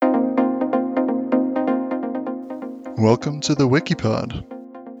Welcome to the Wikipod,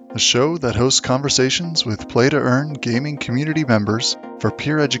 a show that hosts conversations with play-to-earn gaming community members for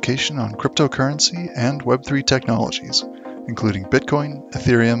peer education on cryptocurrency and Web3 technologies, including Bitcoin,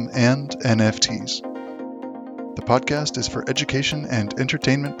 Ethereum, and NFTs. The podcast is for education and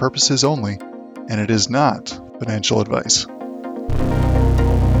entertainment purposes only, and it is not financial advice.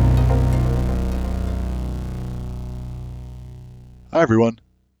 Hi everyone.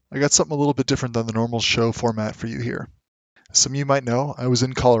 I got something a little bit different than the normal show format for you here. As some of you might know, I was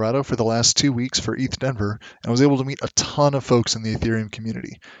in Colorado for the last 2 weeks for ETHDenver, and I was able to meet a ton of folks in the Ethereum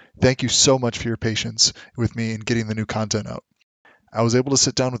community. Thank you so much for your patience with me in getting the new content out. I was able to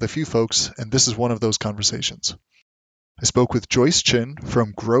sit down with a few folks, and this is one of those conversations. I spoke with Joyce Chin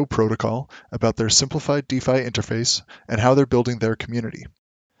from Grow Protocol about their simplified DeFi interface and how they're building their community.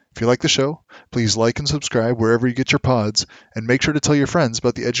 If you like the show, please like and subscribe wherever you get your pods, and make sure to tell your friends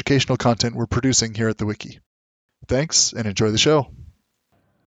about the educational content we're producing here at the Wiki. Thanks, and enjoy the show.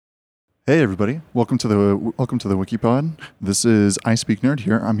 Hey everybody, welcome to the Wikipod. This is I Speak Nerd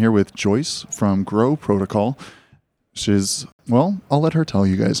here. I'm here with Joyce from Grow Protocol. She's, well, I'll let her tell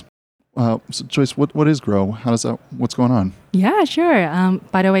you guys. So Joyce, what is Grow? What's going on? Yeah, sure.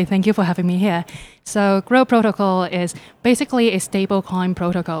 By the way, thank you for having me here. So Grow Protocol is basically a stablecoin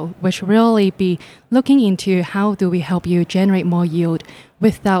protocol, which really be looking into how do we help you generate more yield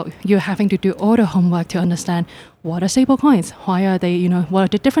without you having to do all the homework to understand what are stablecoins, why are they, what are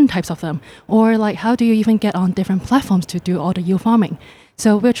the different types of them, or like how do you even get on different platforms to do all the yield farming.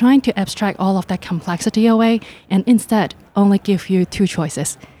 So we're trying to abstract all of that complexity away and instead only give you two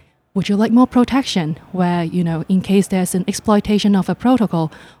choices. Would you like more protection where, in case there's an exploitation of a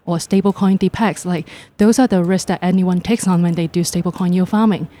protocol or stablecoin defects, like those are the risks that anyone takes on when they do stablecoin yield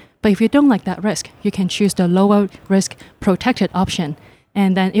farming. But if you don't like that risk, you can choose the lower risk protected option.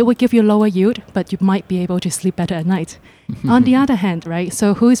 And then it would give you lower yield, but you might be able to sleep better at night. On the other hand, right,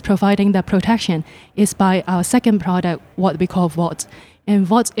 so who is providing the protection is by our second product, what we call VODs. And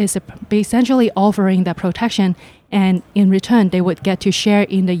VODs is essentially offering that protection, and in return, they would get to share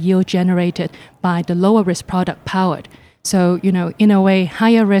in the yield generated by the lower risk product powered. So, in a way,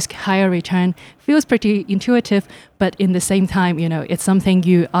 higher risk, higher return feels pretty intuitive, but in the same time, it's something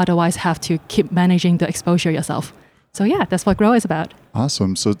you otherwise have to keep managing the exposure yourself. So yeah, that's what Grow is about.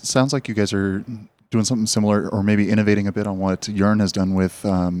 Awesome. So it sounds like you guys are doing something similar or maybe innovating a bit on what Yearn has done with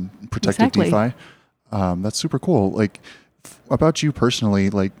protected DeFi. That's super cool. Like, about you personally,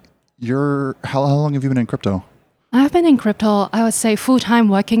 like, how long have you been in crypto? I've been in crypto, I would say full-time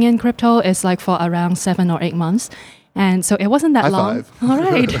working in crypto is like for around 7 or 8 months. And so it wasn't that long. High five. All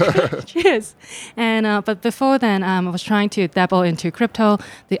right. Cheers. And but before then, I was trying to dabble into crypto.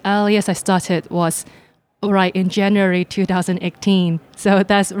 The earliest I started was right in January 2018. So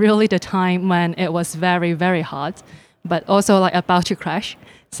that's really the time when it was very, very hot, but also like about to crash.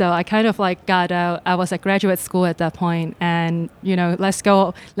 So I kind of like got out. I was at graduate school at that point, and let's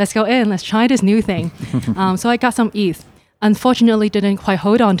go in, let's try this new thing. So I got some ETH. Unfortunately, didn't quite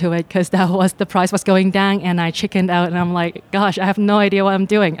hold on to it because the price was going down, and I chickened out. And I'm like, gosh, I have no idea what I'm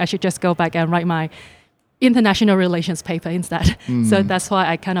doing. I should just go back and write my international relations paper instead. So that's why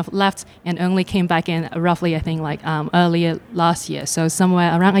I kind of left and only came back in roughly, I think, like earlier last year. So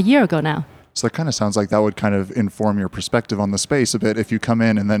somewhere around a year ago now. So that kind of sounds like that would kind of inform your perspective on the space a bit if you come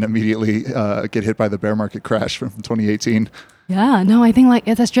in and then immediately get hit by the bear market crash from 2018. Yeah, no, I think like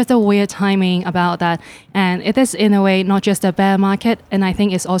it is just a weird timing about that. And it is in a way not just a bear market. And I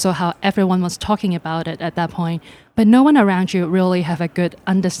think it's also how everyone was talking about it at that point. But no one around you really have a good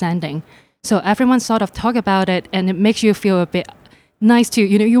understanding. So everyone sort of talk about it, and it makes you feel a bit nice to,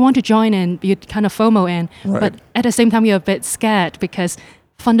 you want to join in, you kind of FOMO in, right. But at the same time, you're a bit scared because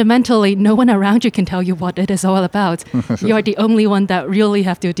fundamentally, no one around you can tell you what it is all about. You're the only one that really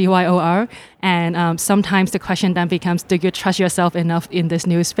have to DYOR. And sometimes the question then becomes, do you trust yourself enough in this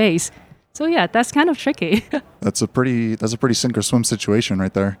new space? So yeah, that's kind of tricky. That's a pretty sink or swim situation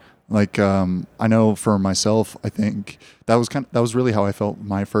right there. Like, I know for myself, I think that was really how I felt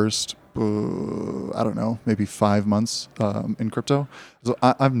my first, I don't know, maybe 5 months in crypto. So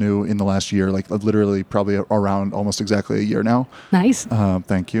I'm new in the last year, like literally probably around almost exactly a year now. Nice.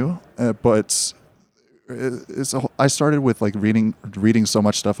 Thank you. But I started with like reading so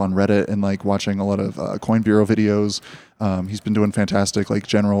much stuff on Reddit and like watching a lot of Coin Bureau videos. He's been doing fantastic like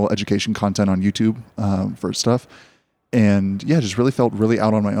general education content on YouTube for stuff. And yeah, just really felt really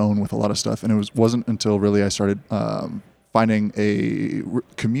out on my own with a lot of stuff. And it wasn't until really I started finding a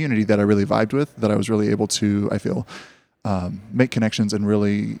community that I really vibed with that I was really able to, I feel, make connections and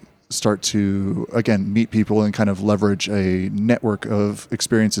really start to, again, meet people and kind of leverage a network of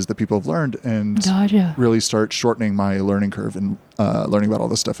experiences that people have learned and Gotcha. really start shortening my learning curve and learning about all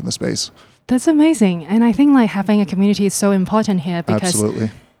this stuff in the space. That's amazing. And I think like having a community is so important here because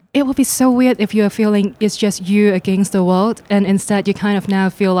Absolutely. it would be so weird if you're feeling it's just you against the world, and instead you kind of now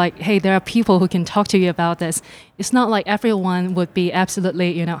feel like, hey, there are people who can talk to you about this. It's not like everyone would be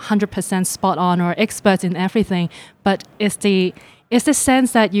absolutely, 100% spot on or experts in everything, but it's the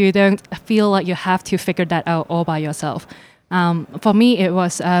sense that you don't feel like you have to figure that out all by yourself. For me, it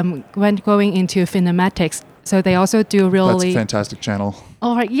was when going into Finematics. So they also do really... That's a fantastic channel.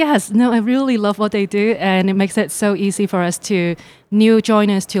 All right. Yes. No, I really love what they do. And it makes it so easy for us new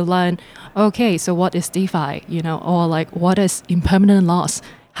joiners to learn, okay, so what is DeFi? Or like, what is impermanent loss?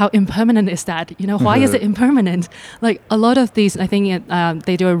 How impermanent is that? Why is it impermanent? Like a lot of these, I think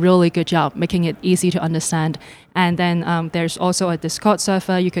they do a really good job making it easy to understand. And then there's also a Discord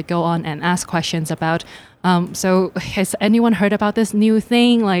server you could go on and ask questions about. So has anyone heard about this new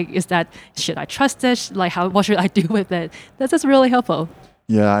thing? Like, should I trust it? Like, what should I do with it? That's just really helpful.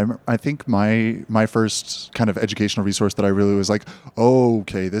 Yeah, I think my first kind of educational resource that I really was like, oh,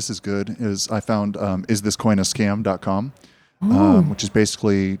 okay, this is good, is I found isThisCoinAScam.com, which is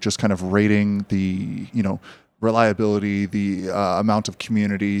basically just kind of rating the, reliability, the amount of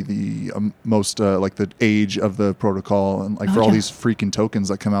community, the most like the age of the protocol, and like for all these freaking tokens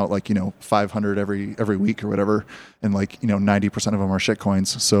that come out, like 500 every week or whatever, and like 90% of them are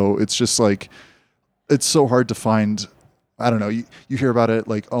shitcoins. So it's just like it's so hard to find. I don't know. You hear about it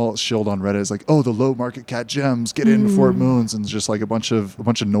like all shilled on Reddit is like, oh, the low market cap gems, get in before it moons, and it's just like a bunch of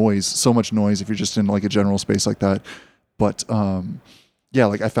noise, so much noise if you're just in like a general space like that. But yeah,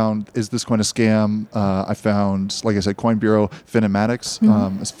 like I found Is This Coin a Scam? I found, like I said, Coin Bureau, Finematics.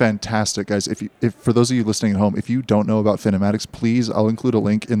 It's fantastic, guys. If for those of you listening at home, if you don't know about Finematics, please, I'll include a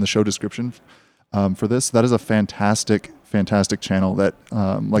link in the show description for this. That is a fantastic channel that,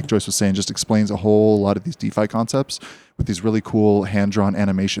 like Joyce was saying, just explains a whole lot of these DeFi concepts with these really cool hand-drawn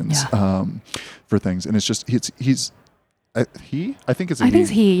animations for things. And it's just, I think it's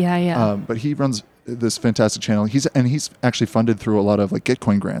he, yeah. But he runs this fantastic channel. He's actually funded through a lot of like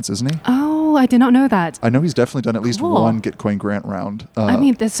Gitcoin grants, isn't he? Oh, I did not know that. I know he's definitely done at least one Gitcoin grant round. I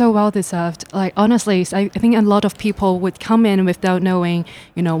mean, that's so well deserved. Like honestly, I think a lot of people would come in without knowing,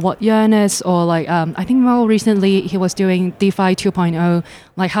 what Yearn is, or like I think more recently he was doing DeFi 2.0.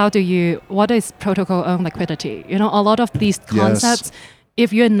 Like what is protocol owned liquidity? A lot of these concepts. Yes.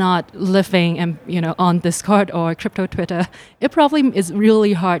 If you're not living and on Discord or crypto Twitter, it probably is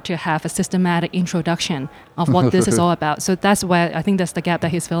really hard to have a systematic introduction of what this is all about. So that's where I think that's the gap that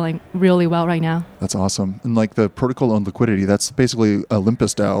he's filling really well right now. That's awesome. And like the protocol owned liquidity, that's basically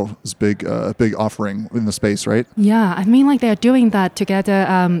Olympus DAO's big offering in the space, right? Yeah, I mean, like they're doing that together.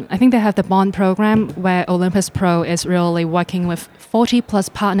 I think they have the bond program where Olympus Pro is really working with 40 plus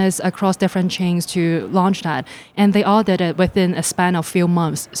partners across different chains to launch that. And they all did it within a span of few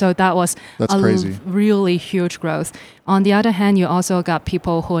months. So that's crazy. Really huge growth. On the other hand, you also got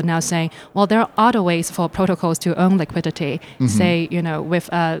people who are now saying, well, there are other ways for protocols to own liquidity. Say, with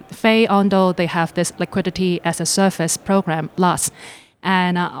Fei Ondo, they have this liquidity as a service program, LAS.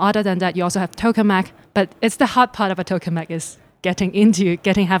 And other than that, you also have tokamak. But it's the hard part of a tokamak is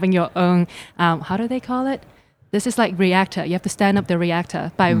having your own, how do they call it? This is like reactor. You have to stand up the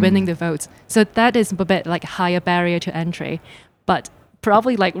reactor by winning the votes. So that is a bit like a higher barrier to entry. But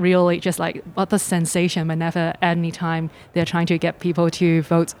probably like really just like what the sensation whenever any time they're trying to get people to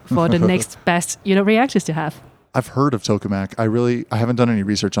vote for the next best reactors to have. I've heard of tokamak. I haven't done any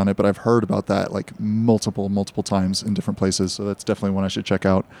research on it, but I've heard about that like multiple times in different places. So that's definitely one I should check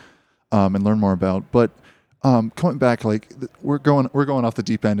out and learn more about. But coming back, like we're going off the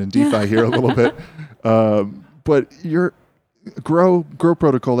deep end in DeFi here a little bit. But your Grow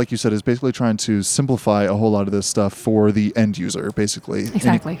Protocol, like you said, is basically trying to simplify a whole lot of this stuff for the end user, basically.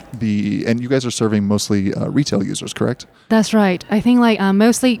 Exactly. And you guys are serving mostly retail users, correct? That's right. I think like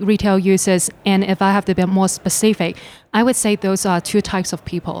mostly retail users, and if I have to be more specific, I would say those are two types of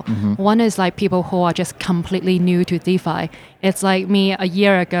people. One is like people who are just completely new to DeFi. It's like me a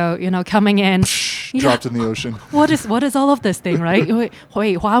year ago, coming in. Dropped in the ocean. What is all of this thing, right?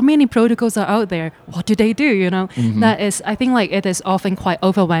 Wait, how many protocols are out there? What do they do, That is, I think like it is often quite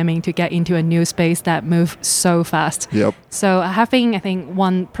overwhelming to get into a new space that moves so fast. Yep. So having, I think,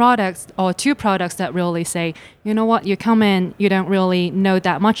 one product or two products that really say, you know what, you come in, you don't really know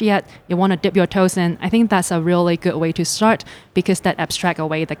that much yet, you want to dip your toes in, I think that's a really good way to start because that abstract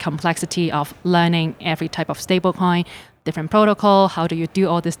away the complexity of learning every type of stablecoin, different protocol, how do you do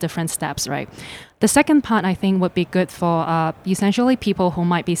all these different steps, right? The second part, I think, would be good for essentially people who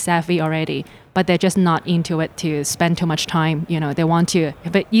might be savvy already, but they're just not into it to spend too much time. They want to,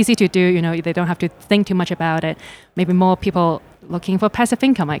 if it's easy to do, they don't have to think too much about it. Maybe more people looking for passive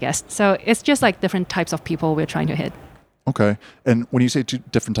income, I guess. So it's just like different types of people we're trying to hit. Okay. And when you say two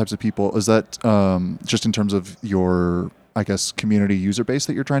different types of people, is that just in terms of your, I guess, community user base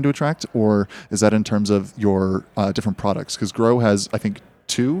that you're trying to attract? Or is that in terms of your different products? Because Grow has, I think,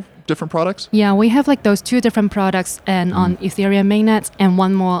 2 different products? Yeah, we have like those 2 different products and on Ethereum mainnet and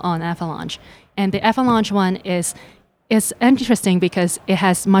one more on Avalanche. And the Avalanche one is interesting because it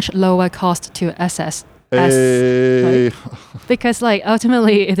has much lower cost to access. Right? Because like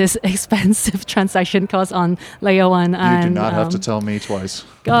ultimately it is expensive transaction cost on layer 1. You do not have to tell me twice.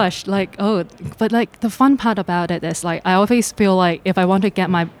 Gosh, but like the fun part about it is like I always feel like if I want to get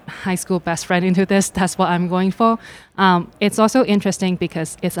my high school best friend into this, that's what I'm going for. It's also interesting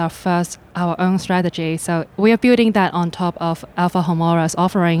because it's our own strategy. So we are building that on top of Alpha Homora's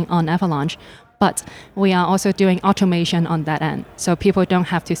offering on Avalanche, but we are also doing automation on that end. So people don't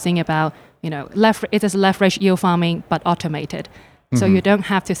have to think about it is leverage yield farming, but automated. So you don't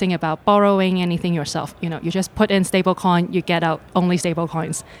have to think about borrowing anything yourself. You just put in stablecoin, you get out only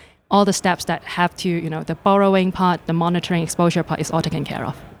stablecoins. All the steps that have to, the borrowing part, the monitoring exposure part is all taken care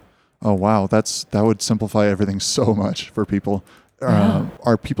of. Oh, wow. That would simplify everything so much for people.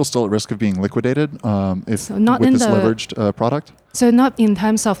 Are people still at risk of being liquidated with this leveraged product? So not in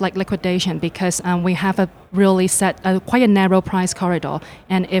terms of like liquidation, because we have a really quite a narrow price corridor.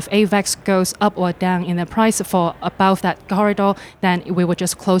 And if AVAX goes up or down in the price for above that corridor, then we would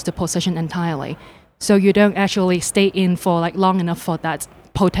just close the position entirely. So you don't actually stay in for like long enough for that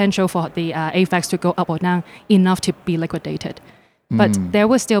potential for the AVAX to go up or down enough to be liquidated. But there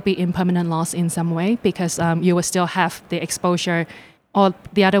will still be impermanent loss in some way because you will still have the exposure, or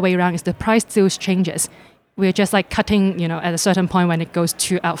the other way around is the price still changes. We're just like cutting, at a certain point when it goes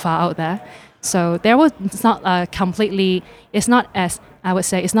too far out there. So it's not it's not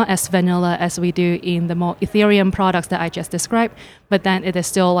as vanilla as we do in the more Ethereum products that I just described, but then it is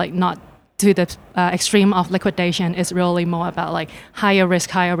still like not to the extreme of liquidation. Is really more about like higher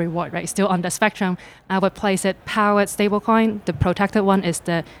risk, higher reward, right? Still on the spectrum, I would place it powered stablecoin. The protected one is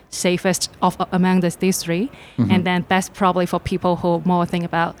the safest among these 3. And then best probably for people who more think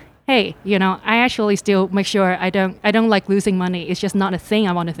about, hey, I actually still make sure I don't like losing money. It's just not a thing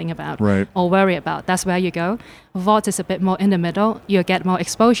I want to think about or worry about. That's where you go. Vault is a bit more in the middle. You get more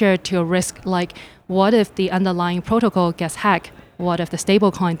exposure to a risk like what if the underlying protocol gets hacked? What if the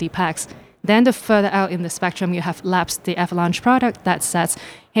stablecoin depacks? Then the further out in the spectrum, you have Labs, the Avalanche product that says,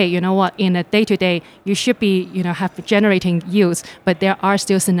 hey, you know what, in a day-to-day, you should be, have generating yields, but there are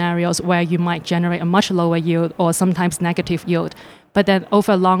still scenarios where you might generate a much lower yield or sometimes negative yield. But then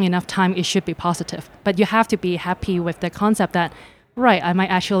over long enough time, it should be positive. But you have to be happy with the concept that, right, I might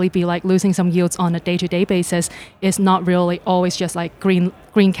actually be like losing some yields on a day-to-day basis. It's not really always just like green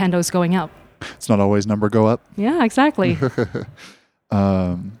candles going up. It's not always number go up. Yeah, exactly.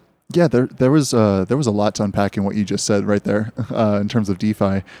 Yeah, there was a lot to unpack in what you just said right there in terms of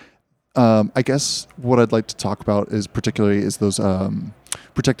DeFi. I guess what I'd like to talk about is those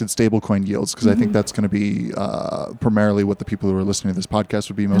protected stablecoin yields, because I think that's going to be primarily what the people who are listening to this podcast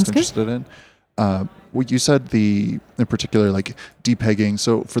would be most interested in. What you said, in particular, like depegging.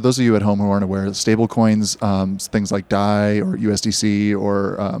 So for those of you at home who aren't aware, stablecoins, things like DAI or USDC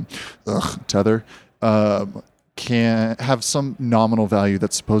or Tether, can have some nominal value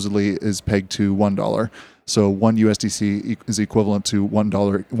that supposedly is pegged to $1. So 1 USDC is equivalent to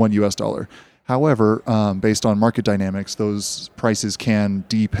 $1 US dollar. However, based on market dynamics, those prices can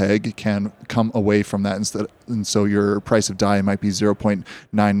come away from that and so your price of DAI might be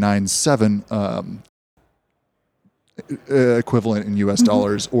 0.997 equivalent in US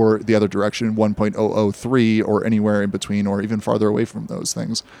dollars, or the other direction, 1.003, or anywhere in between, or even farther away from those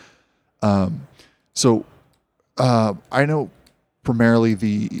things. I know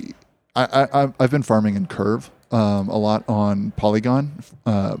primarily I've been farming in Curve a lot on Polygon,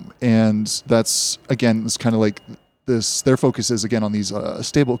 and that's, again, it's kind of like this. Their focus is again on these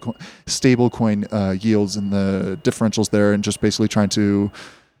stablecoin yields and the differentials there, and just basically trying to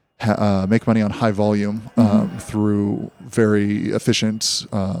make money on high volume through very efficient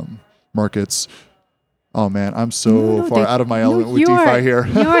markets. Oh man, I'm so far out of my element with DeFi here.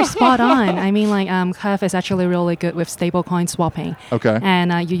 You are spot on. I mean, like Curve is actually really good with stablecoin swapping. Okay.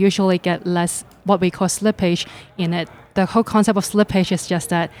 And you usually get less what we call slippage in it. The whole concept of slippage is just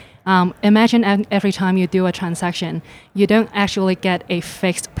that imagine every time you do a transaction, you don't actually get a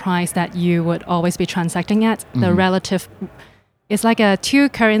fixed price that you would always be transacting at. The relative It's like a two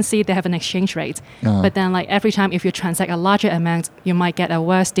currency that have an exchange rate. But then like every time if you transact a larger amount, you might get a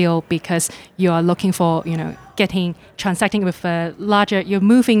worse deal because you are looking for, transacting with a larger, you're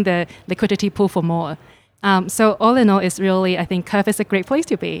moving the liquidity pool for more. So all in all, it's really, I think Curve is a great place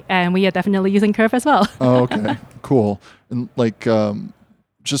to be. And we are definitely using Curve as well. Oh, okay. Cool. And like,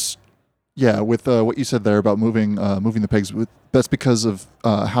 with what you said there about moving the pegs, that's because of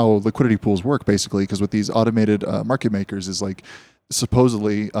how liquidity pools work, basically. Because with these automated market makers, is like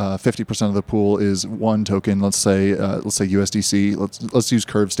supposedly 50% of the pool is one token. Let's say USDC. Let's use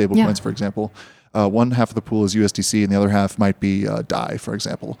Curve stablecoins for example. One half of the pool is USDC, and the other half might be DAI, for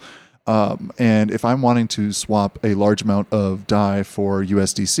example. And if I'm wanting to swap a large amount of DAI for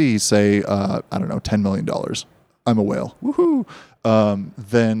USDC, say $10 million, I'm a whale. Woohoo!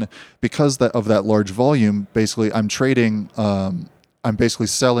 Then because of that large volume, basically I'm trading, I'm basically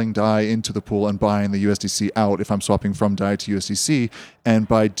selling DAI into the pool and buying the USDC out if I'm swapping from DAI to USDC. And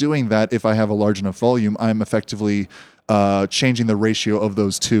by doing that, if I have a large enough volume, I'm effectively changing the ratio of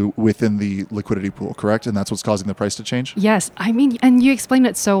those two within the liquidity pool, correct? And that's what's causing the price to change? Yes. I mean, and you explained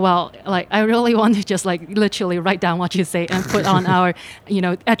it so well. Like, I really want to just like literally write down what you say and put on our,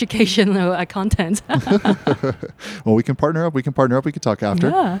 educational content. Well, we can partner up. We can talk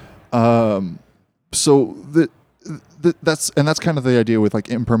after. Yeah. So that's kind of the idea with like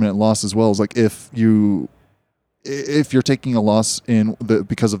impermanent loss as well, is like if you're taking a loss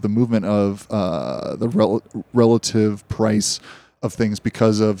because of the movement of the relative price of things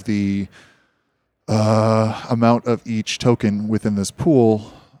because of the amount of each token within this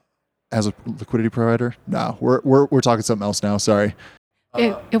pool as a liquidity provider. No, we're talking something else now. Sorry.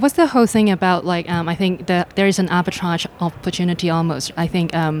 It was the whole thing about like I think that there is an arbitrage opportunity almost. I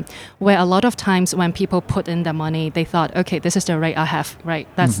think where a lot of times when people put in the money, they thought, okay, this is the rate I have, right?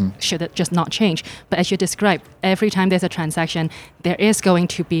 That's should it just not change? But as you described, every time there's a transaction, there is going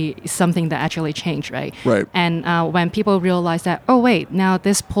to be something that actually changed, right? Right. And when people realize that, oh wait, now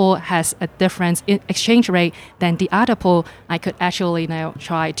this pool has a difference in exchange rate than the other pool, I could actually now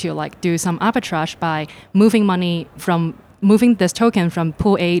try to like do some arbitrage by moving this token from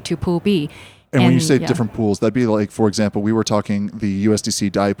pool A to pool B. And when you say different pools, that'd be like, for example, we were talking the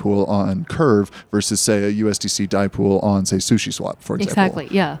USDC DAI pool on Curve versus, say, a USDC DAI pool on, say, SushiSwap, for example. Exactly,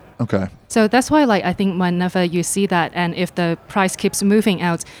 yeah. Okay. So that's why, like, I think whenever you see that, and if the price keeps moving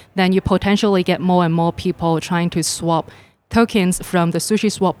out, then you potentially get more and more people trying to swap tokens from the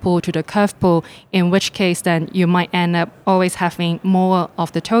SushiSwap pool to the Curve pool, in which case then you might end up always having more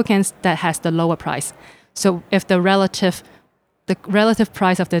of the tokens that has the lower price. So if the relative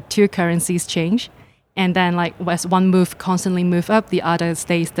price of the two currencies change, and then like as one constantly move up, the other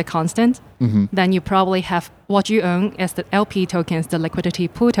stays the constant, then you probably have what you own as the LP tokens, the liquidity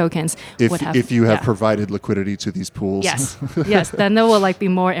pool tokens. If you have provided liquidity to these pools. Yes, then there will like be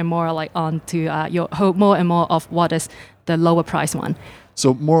more and more like onto more and more of what is the lower price one.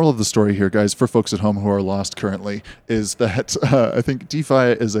 So moral of the story here, guys, for folks at home who are lost currently, is that I think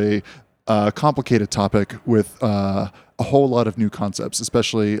DeFi is a complicated topic with a whole lot of new concepts,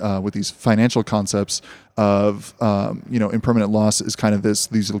 especially with these financial concepts of, impermanent loss is kind of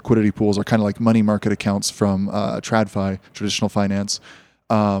these liquidity pools are kind of like money market accounts from TradFi, traditional finance.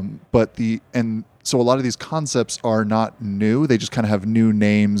 So a lot of these concepts are not new. They just kind of have new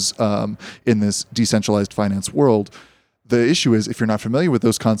names in this decentralized finance world. The issue is, if you're not familiar with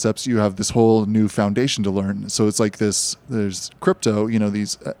those concepts, you have this whole new foundation to learn. So it's like this, there's crypto,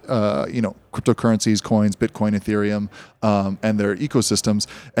 these, cryptocurrencies, coins, Bitcoin, Ethereum, and their ecosystems.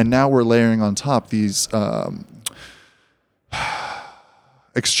 And now we're layering on top these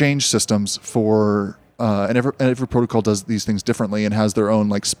exchange systems for, and every protocol does these things differently and has their own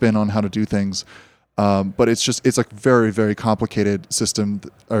like spin on how to do things. But it's like very, very complicated system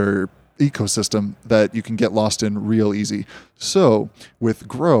or ecosystem that you can get lost in real easy. So with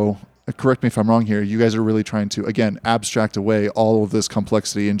Grow, correct me if I'm wrong here, you guys are really trying to, again, abstract away all of this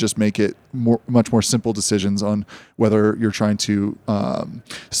complexity and just make it much more simple decisions on whether you're trying to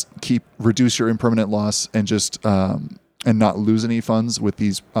reduce your impermanent loss and just and not lose any funds with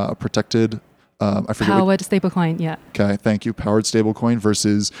these protected powered stablecoin, yeah. Okay, thank you. Powered stablecoin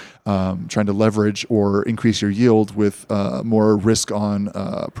versus trying to leverage or increase your yield with more risk on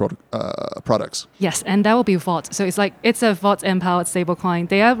products. Yes, and that will be VOT. So it's a VOT empowered stablecoin.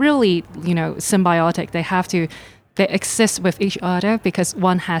 They are really, symbiotic. They exist with each other because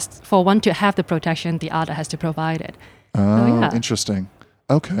for one to have the protection, the other has to provide it. Oh, interesting.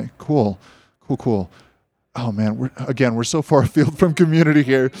 Okay, cool. Oh man, we're so far afield from community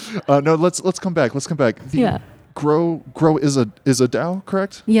here. No, let's come back. Grow is a DAO,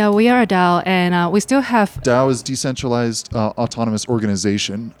 correct? Yeah, we are a DAO, and we still have. DAO is decentralized autonomous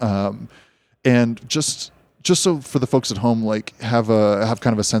organization, and just so for the folks at home, like have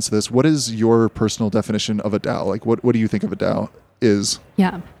kind of a sense of this. What is your personal definition of a DAO? Like, what do you think of a DAO is?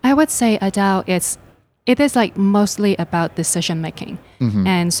 Yeah, I would say a DAO it is like mostly about decision making.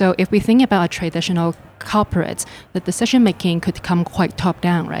 And so if we think about a traditional corporate, the decision making could come quite top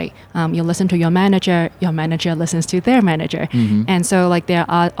down, right? You listen to your manager listens to their manager. And so like there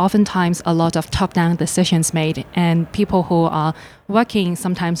are oftentimes a lot of top down decisions made, and people who are working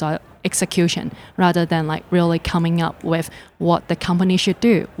sometimes are execution rather than like really coming up with what the company should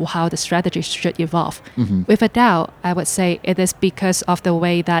do, how the strategy should evolve. With a DAO, I would say it is because of the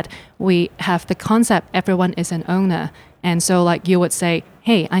way that we have the concept everyone is an owner. And so like you would say,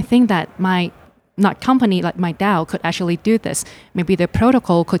 hey, I think that my company, like my DAO could actually do this. Maybe the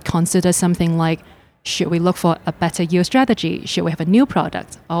protocol could consider something like, should we look for a better yield strategy? Should we have a new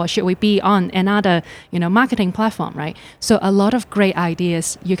product? Or should we be on another, marketing platform, right? So a lot of great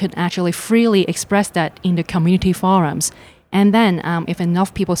ideas, you can actually freely express that in the community forums. And then if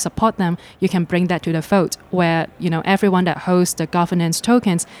enough people support them, you can bring that to the vote where, everyone that hosts the governance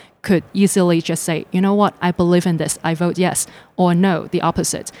tokens could easily just say, you know what, I believe in this, I vote yes, or no, the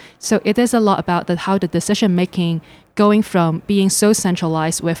opposite. So it is a lot about how the decision making going from being so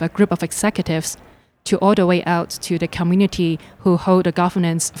centralized with a group of executives to all the way out to the community who hold the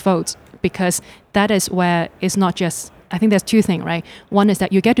governance vote, because that is where it's not just, I think there's two things, right? One is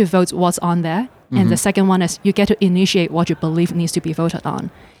that you get to vote what's on there, and the second one is you get to initiate what you believe needs to be voted on.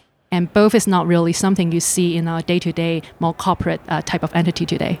 And both is not really something you see in our day-to-day, more corporate type of entity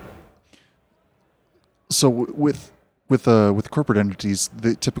today. So with corporate entities,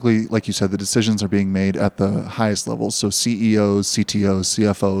 typically, like you said, the decisions are being made at the highest levels. So CEOs, CTOs,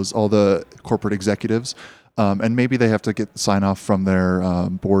 CFOs, all the corporate executives, and maybe they have to get sign off from their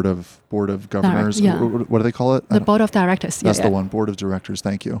board of governors. What do they call it? The board of directors. That's the one. Board of directors.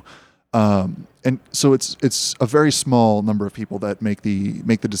 Thank you. And so it's a very small number of people that make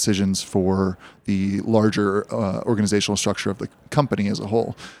the decisions for the larger organizational structure of the company as a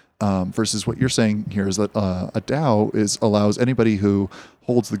whole. Versus what you're saying here is that a DAO allows anybody who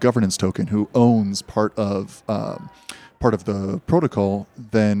holds the governance token, who owns part of the protocol,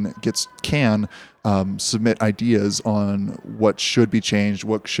 then can submit ideas on what should be changed,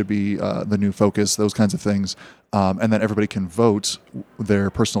 what should be the new focus, those kinds of things, and then everybody can vote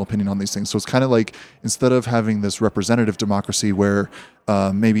their personal opinion on these things. So it's kind of like, instead of having this representative democracy where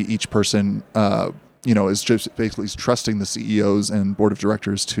maybe each person is just basically trusting the CEOs and board of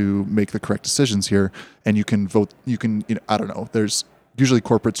directors to make the correct decisions here, and you can vote. I don't know. There's usually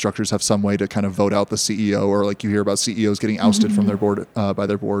corporate structures have some way to kind of vote out the CEO, or like you hear about CEOs getting ousted from their board by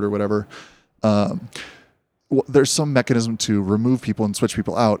their board or whatever. There's some mechanism to remove people and switch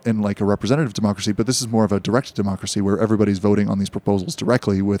people out in like a representative democracy, but this is more of a direct democracy where everybody's voting on these proposals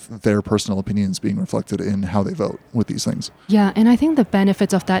directly, with their personal opinions being reflected in how they vote with these things. Yeah, and I think the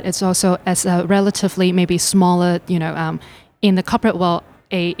benefits of that is also, as a relatively maybe smaller, in the corporate world,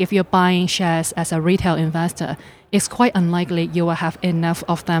 if you're buying shares as a retail investor, it's quite unlikely you will have enough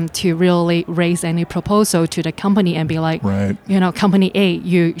of them to really raise any proposal to the company and be like, right, company A,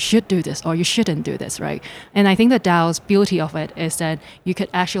 you should do this or you shouldn't do this, right? And I think the DAO's beauty of it is that you could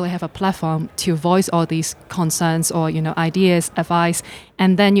actually have a platform to voice all these concerns or, ideas, advice,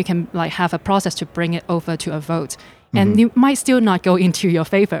 and then you can like have a process to bring it over to a vote. And you might still not go into your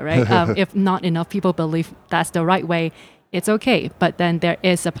favor, right? If not enough people believe that's the right way, it's okay. But then there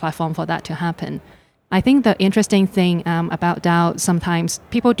is a platform for that to happen. I think the interesting thing about DAO, sometimes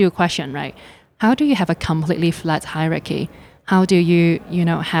people do question, right? How do you have a completely flat hierarchy? How do you,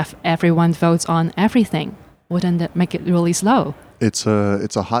 have everyone votes on everything? Wouldn't that make it really slow? It's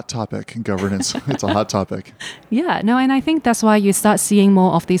a hot topic, governance. It's a hot topic. Yeah, no, and I think that's why you start seeing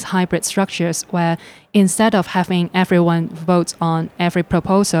more of these hybrid structures where instead of having everyone vote on every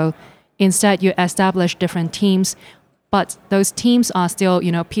proposal, instead you establish different teams, but those teams are still,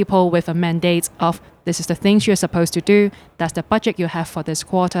 people with a mandate of this is the things you're supposed to do. That's the budget you have for this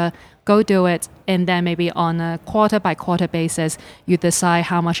quarter. Go do it. And then maybe on a quarter by quarter basis, you decide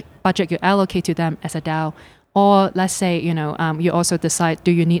how much budget you allocate to them as a DAO. Or let's say, you also decide,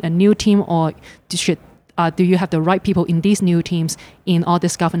 do you need a new team, or do you have the right people in these new teams in all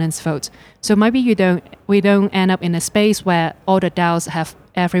this governance votes? So maybe we don't end up in a space where all the DAOs have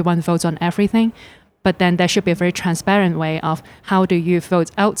everyone votes on everything. But then there should be a very transparent way of how do you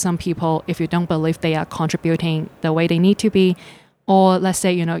vote out some people if you don't believe they are contributing the way they need to be. Or let's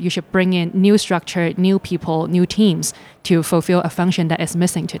say, you should bring in new structure, new people, new teams to fulfill a function that is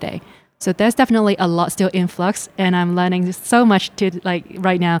missing today. So there's definitely a lot still in flux, and I'm learning so much to like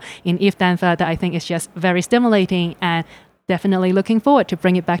right now in ETHDenver that I think is just very stimulating, and definitely looking forward to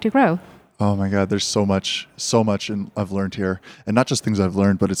bring it back to grow. Oh my God, there's so much I've learned here, and not just things I've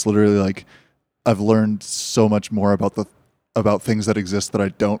learned, but it's literally like I've learned so much more about things that exist that I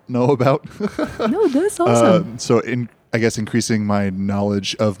don't know about. No, that's awesome. So I guess increasing my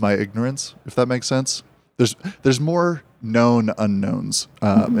knowledge of my ignorance, if that makes sense. There's more known unknowns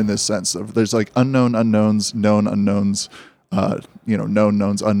in this sense of there's like unknown unknowns, known unknowns, known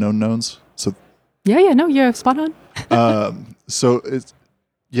knowns, unknown knowns. So Yeah, no, you're spot on. so it's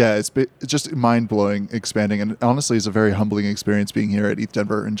just mind blowing, expanding, and honestly, it's a very humbling experience being here at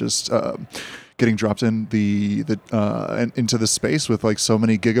ETHDenver and just getting dropped in and into the space with like so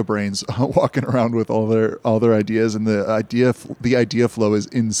many gigabrains walking around with all their ideas, and the idea flow is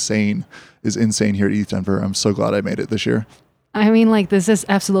insane here at ETHDenver. I'm so glad I made it this year. I mean, like, this is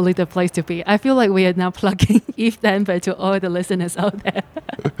absolutely the place to be. I feel like we are now plugging ETHDenver to all the listeners out there.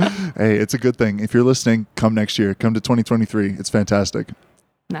 Hey, it's a good thing. If you're listening, come next year. Come to 2023. It's fantastic.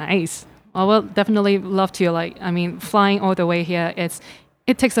 Nice. Well, we'll definitely love to, flying all the way here,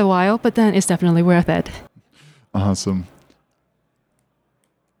 it takes a while, but then it's definitely worth it. Awesome.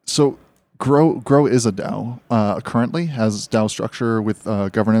 So Grow is a DAO. Currently has DAO structure with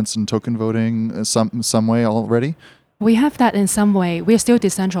governance and token voting some way already. We have that in some way. We're still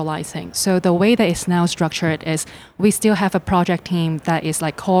decentralizing. So the way that it's now structured is we still have a project team that is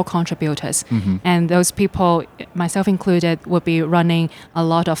like core contributors. Mm-hmm. And those people, myself included, will be running a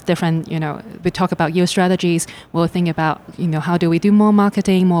lot of different, we talk about yield strategies. We'll think about, how do we do more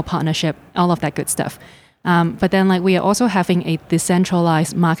marketing, more partnership, all of that good stuff. But then we are also having a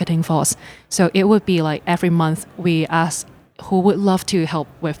decentralized marketing force. So it would be like every month we ask who would love to help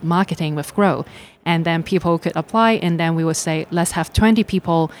with marketing with Grow. And then people could apply, and then we would say, let's have 20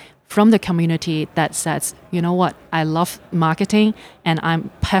 people from the community that says, you know what, I love marketing and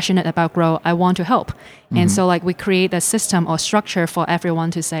I'm passionate about Grow. I want to help. Mm-hmm. And so we create a system or structure for everyone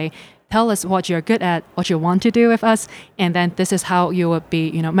to say, tell us what you're good at, what you want to do with us. And then this is how you would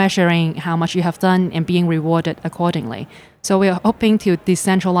be, measuring how much you have done and being rewarded accordingly. So we are hoping to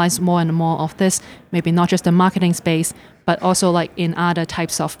decentralize more and more of this, maybe not just the marketing space, but also in other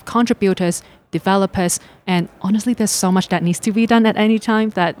types of contributors, developers, and honestly, there's so much that needs to be done at any time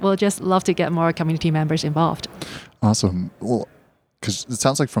that we'll just love to get more community members involved. Awesome. Well, because it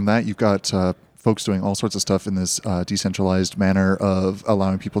sounds like from that you've got folks doing all sorts of stuff in this decentralized manner of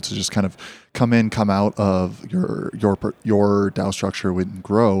allowing people to just kind of come out of your DAO structure and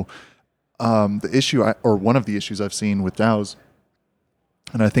grow. The issue, or one of the issues I've seen with DAOs,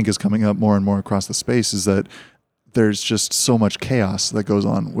 and I think is coming up more and more across the space, is that there's just so much chaos that goes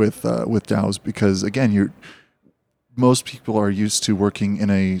on with DAOs because, again, most people are used to working in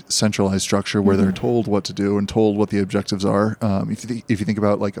a centralized structure where they're told what to do and told what the objectives are. If you think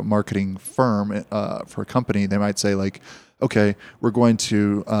about a marketing firm for a company, they might say okay, we're going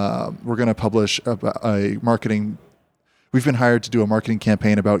to publish a marketing. We've been hired to do a marketing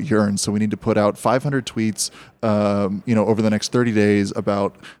campaign about urine, so we need to put out 500 tweets, over the next 30 days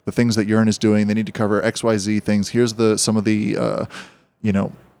about the things that urine is doing. They need to cover XYZ things. Here's some of the,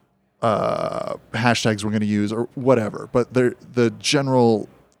 hashtags we're going to use or whatever. But the general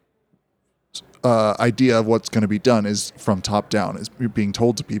idea of what's going to be done is from top down, is being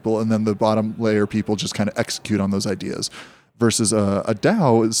told to people, and then the bottom layer people just kind of execute on those ideas. Versus a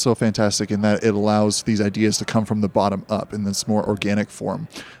DAO is so fantastic in that it allows these ideas to come from the bottom up in this more organic form.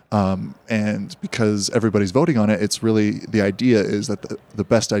 And because everybody's voting on it, it's really, the idea is that the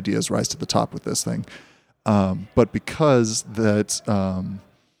best ideas rise to the top with this thing. But because that,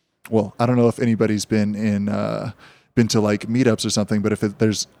 I don't know if anybody's been to meetups or something, but if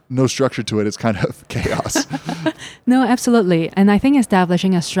there's no structure to it, it's kind of chaos. No, absolutely. And I think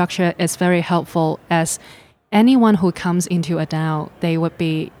establishing a structure is very helpful, as anyone who comes into a DAO, they would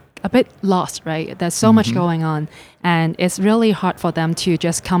be a bit lost, right? There's so much going on, and it's really hard for them to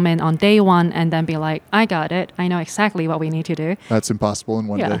just come in on day one and then be like, I got it. I know exactly what we need to do. That's impossible in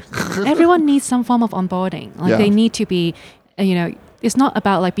one day. Everyone needs some form of onboarding. They need to be, it's not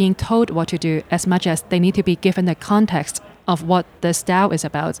about being told what to do as much as they need to be given the context of what this DAO is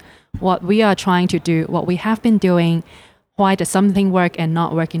about, what we are trying to do, what we have been doing, why does something work and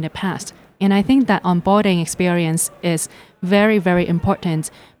not work in the past. And I think that onboarding experience is very, very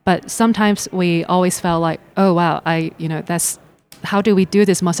important. But sometimes we always felt like, oh, wow, that's how do we do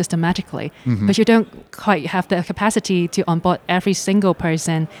this more systematically? Mm-hmm. But you don't quite have the capacity to onboard every single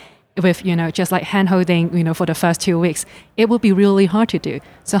person with, just hand-holding, for the first 2 weeks. It will be really hard to do.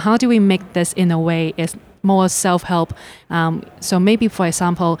 So how do we make this in a way is more self-help. So maybe, for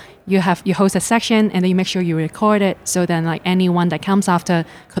example, you host a section and then you make sure you record it, so then like anyone that comes after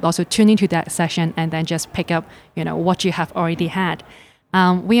could also tune into that session and then just pick up, what you have already had.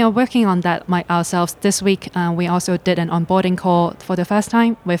 We are working on that ourselves this week. We also did an onboarding call for the first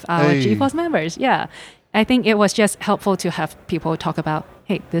time with our GeForce members. Yeah. I think it was just helpful to have people talk about,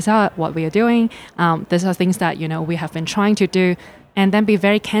 hey, these are what we are doing. These are things that, we have been trying to do, and then be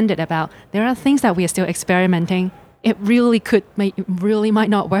very candid about there are things that we are still experimenting. It really might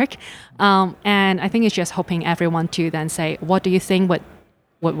not work. And I think it's just hoping everyone to then say, what do you think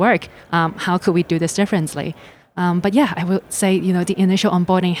would work? How could we do this differently? But yeah, I would say, the initial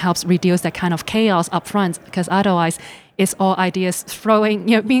onboarding helps reduce that kind of chaos up front, because otherwise it's all ideas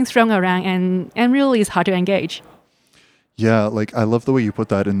being thrown around and really it's hard to engage. Yeah, like I love the way you put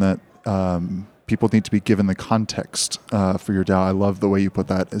that in that people need to be given the context for your DAO. I love the way you put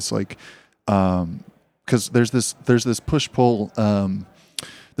that. It's like, because there's this push-pull with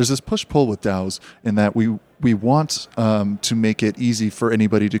DAOs in that we want to make it easy for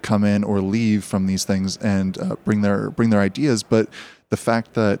anybody to come in or leave from these things and bring their ideas. But the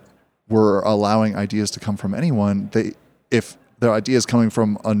fact that we're allowing ideas to come from anyone, if their idea is coming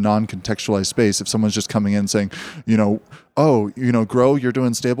from a non-contextualized space, if someone's just coming in saying, Grow, you're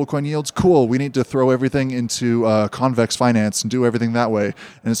doing stablecoin yields, cool, we need to throw everything into convex finance and do everything that way,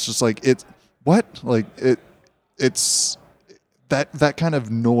 and it's just like it's that kind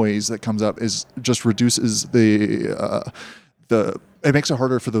of noise that comes up just reduces it makes it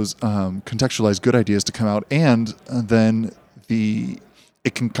harder for those contextualized good ideas to come out, and then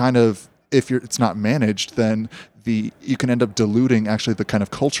it can kind of, if it's not managed, then you can end up diluting actually the kind of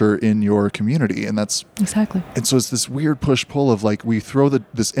culture in your community, and that's exactly. And so it's this weird push-pull of like, we throw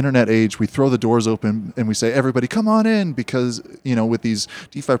this internet age, we throw the doors open and we say, everybody come on in, because with these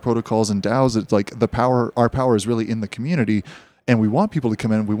DeFi protocols and DAOs, it's like our power is really in the community, and we want people to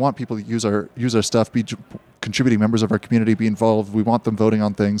come in, we want people to use our stuff, be contributing members of our community, be involved, we want them voting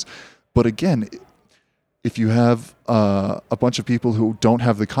on things. But again, if you have a bunch of people who don't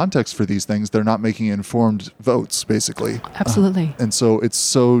have the context for these things, they're not making informed votes, basically. Absolutely. And so it's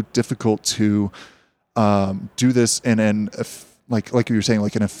so difficult to do this in like you were saying,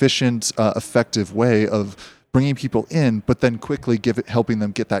 like an efficient, effective way of bringing people in, but then quickly helping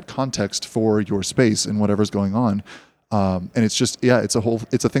them get that context for your space and whatever's going on. And it's just, it's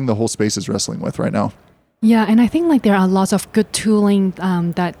a thing the whole space is wrestling with right now. Yeah, and I think like there are lots of good tooling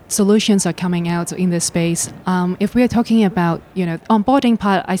that solutions are coming out in this space. If we are talking about onboarding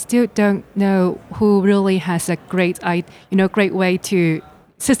part, I still don't know who really has a great way to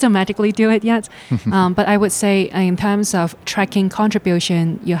systematically do it yet. But I would say in terms of tracking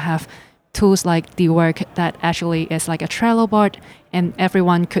contribution, you have tools like the work that actually is like a Trello board, and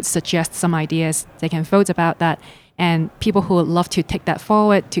everyone could suggest some ideas. They can vote about that. And people who would love to take that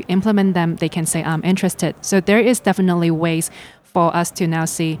forward to implement them, they can say, I'm interested. So there is definitely ways for us to now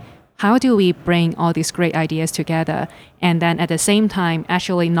see how do we bring all these great ideas together, and then at the same time,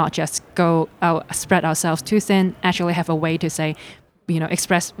 actually not just go out, spread ourselves too thin, actually have a way to say,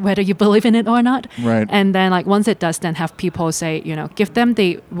 express whether you believe in it or not. Right. And then like once it does, then have people say, give them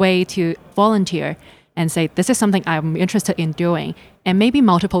the way to volunteer and say, this is something I'm interested in doing. And maybe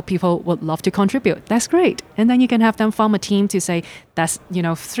multiple people would love to contribute. That's great. And then you can have them form a team to say, that's,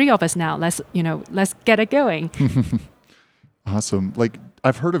 3 of us now. Let's get it going. Awesome. Like,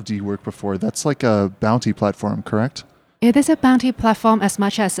 I've heard of D-Work before. That's like a bounty platform, correct? It is a bounty platform as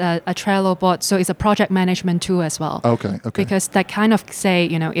much as a Trello board. So it's a project management tool as well. Okay. Because that kind of say,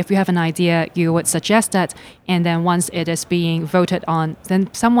 if you have an idea, you would suggest that. And then once it is being voted on,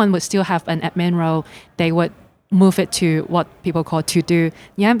 then someone would still have an admin role. They would move it to what people call to do.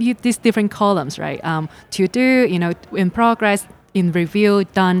 You have these different columns, right? To do, in progress, in review,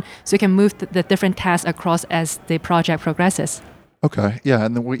 done. So you can move the different tasks across as the project progresses. Okay, yeah,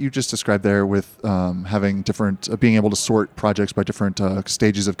 and then what you just described there with having different, being able to sort projects by different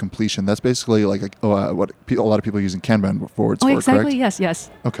stages of completion, that's basically like what a lot of people are using Kanban for. Exactly, correct?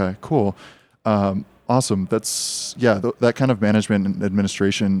 Yes. Okay, cool. Awesome. That's, that kind of management and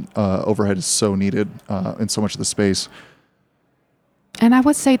administration overhead is so needed in so much of the space. And I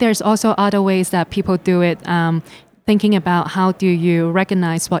would say there's also other ways that people do it. Thinking about how do you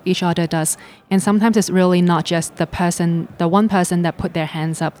recognize what each other does. And sometimes it's really not just the one person that put their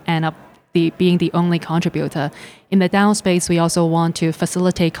hands up and up being the only contributor. In the DAO space, we also want to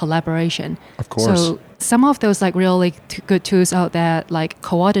facilitate collaboration. Of course. So some of those like really good tools out there, like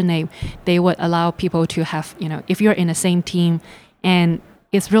Coordinate, they would allow people to have, if you're in the same team, and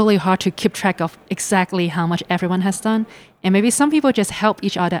it's really hard to keep track of exactly how much everyone has done. And maybe some people just help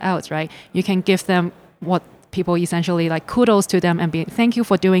each other out, right? You can give them what people essentially like kudos to them and be thank you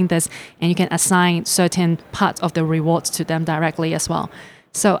for doing this, and you can assign certain parts of the rewards to them directly as well.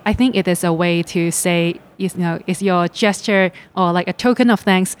 So I think it is a way to say, it's your gesture or like a token of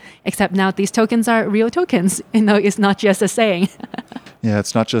thanks, except now these tokens are real tokens. It's not just a saying. Yeah,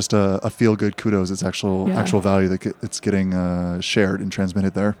 it's not just a feel-good kudos. It's actual value that it's getting shared and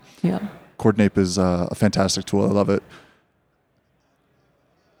transmitted there. Yeah. Coordinape is a fantastic tool. I love it.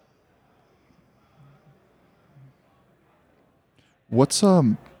 What's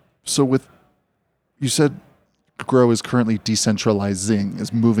so with you said Grow is currently decentralizing,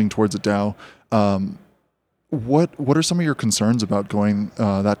 is moving towards a DAO. What are some of your concerns about going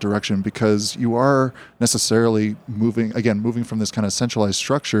that direction? Because you are necessarily moving from this kind of centralized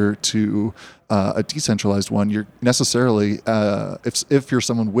structure to a decentralized one. You're necessarily, if you're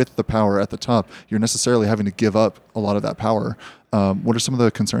someone with the power at the top, you're necessarily having to give up a lot of that power. What are some of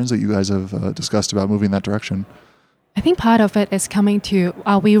the concerns that you guys have discussed about moving that direction? I think part of it is coming to,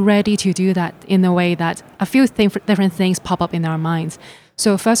 are we ready to do that in a way that a few different things pop up in our minds.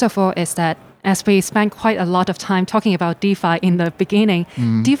 So first of all is that as we spent quite a lot of time talking about DeFi in the beginning,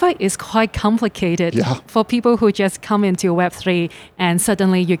 DeFi is quite complicated for people who just come into Web3 and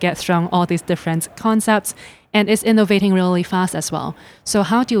suddenly you get thrown all these different concepts. And it's innovating really fast as well. So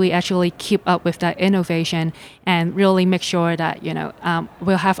how do we actually keep up with that innovation and really make sure that,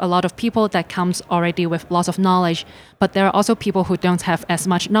 we'll have a lot of people that comes already with lots of knowledge, but there are also people who don't have as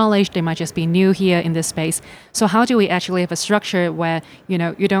much knowledge. They might just be new here in this space. So how do we actually have a structure where,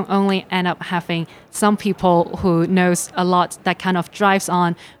 you don't only end up having some people who knows a lot that kind of drives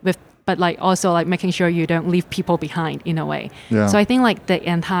on with, but also making sure you don't leave people behind in a way. Yeah. So I think the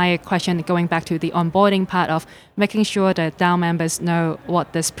entire question going back to the onboarding part of making sure that DAO members know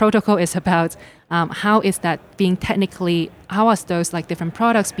what this protocol is about, how is that being technically, how are those different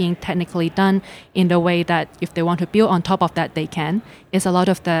products being technically done in the way that if they want to build on top of that, they can, is a lot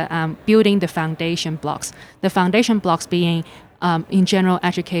of the building the foundation blocks. The foundation blocks being in general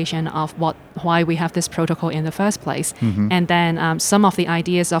education of why we have this protocol in the first place. And then some of the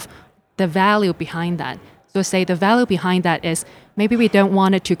ideas of the value behind that. So say the value behind that is maybe we don't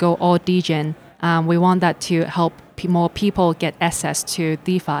want it to go all degen. We want that to help more people get access to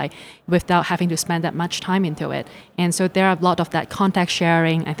DeFi without having to spend that much time into it. And so there are a lot of that context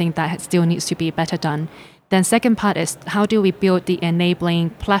sharing. I think that still needs to be better done. Then second part is how do we build the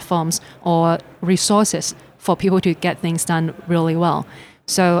enabling platforms or resources for people to get things done really well.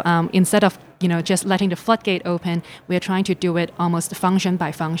 So instead of just letting the floodgate open, we're trying to do it almost function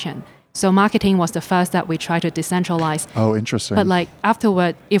by function. So marketing was the first that we tried to decentralize. Oh, interesting. But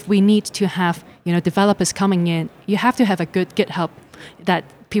afterward, if we need to have developers coming in, you have to have a good GitHub that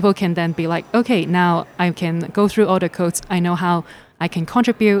people can then be like, okay, now I can go through all the codes. I know how I can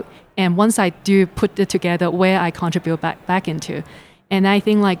contribute, and once I do put it together, where I contribute back into. And I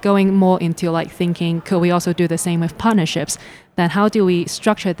think going more into thinking, could we also do the same with partnerships? Then how do we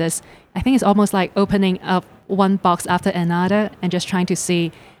structure this? I think it's almost like opening up one box after another and just trying to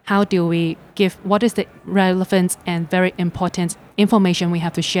see how do we give, what is the relevant and very important information we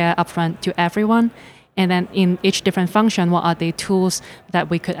have to share upfront to everyone? And then in each different function, what are the tools that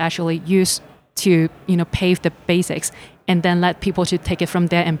we could actually use to pave the basics and then let people to take it from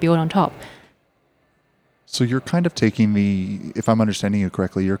there and build on top. So you're kind of taking if I'm understanding you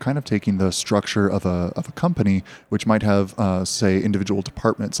correctly, you're kind of taking the structure of a company, which might have, say, individual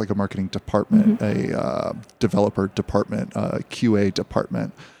departments, like a marketing department, a developer department, a QA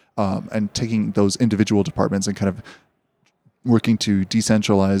department, and taking those individual departments and kind of working to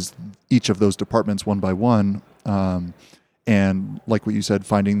decentralize each of those departments one by one. And like what you said,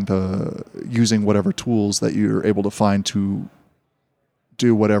 using whatever tools that you're able to find to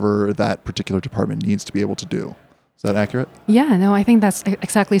do whatever that particular department needs to be able to do. Is that accurate? Yeah, no, I think that's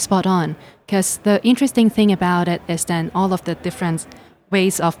exactly spot on. Because the interesting thing about it is then all of the different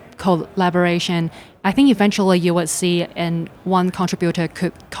ways of collaboration, I think eventually you would see one contributor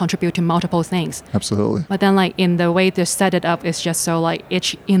could contribute to multiple things. Absolutely. But then in the way to set it up is just so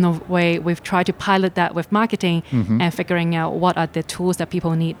each, in a way, we've tried to pilot that with marketing and figuring out what are the tools that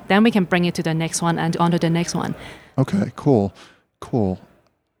people need. Then we can bring it to the next one and onto the next one. Okay, cool.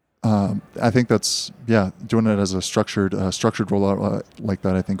 I think that's, doing it as a structured rollout like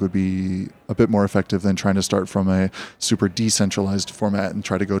that, I think would be a bit more effective than trying to start from a super decentralized format and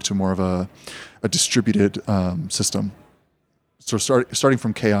try to go to more of a distributed system. So starting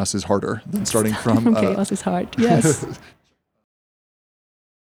from chaos is harder than starting from chaos is hard, yes.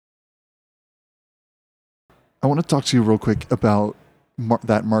 I want to talk to you real quick about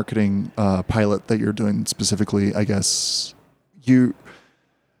that marketing pilot that you're doing specifically, I guess.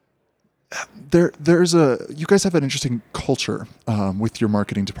 You guys have an interesting culture with your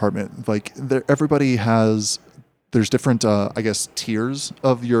marketing department. Like everybody has, there's different, I guess, tiers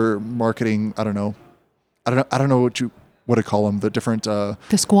of your marketing. I don't know what to call them. The different The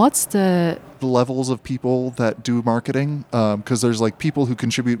squads, the levels of people that do marketing. Because there's like people who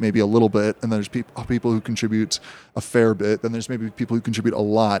contribute maybe a little bit, and there's people who contribute a fair bit. Then there's maybe people who contribute a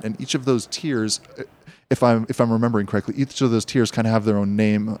lot, and each of those tiers, if I'm remembering correctly, each of those tiers kind of have their own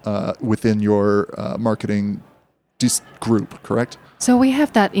name within your marketing group, correct? So we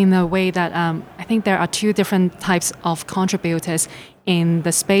have that in a way that I think there are two different types of contributors in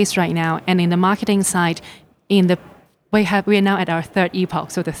the space right now, and in the marketing side, we are now at our third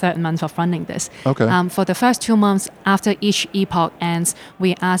epoch, so the third month of running this. Okay. For the first 2 months after each epoch ends,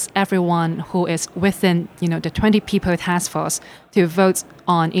 we ask everyone who is within the 20 people task force to vote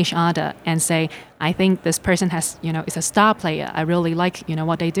on each other and say, I think this person is a star player. I really like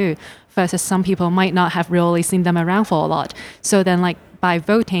what they do. Versus some people might not have really seen them around for a lot. So then by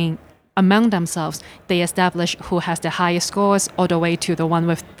voting among themselves, they establish who has the highest scores all the way to the one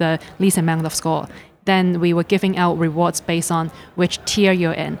with the least amount of score. Then we were giving out rewards based on which tier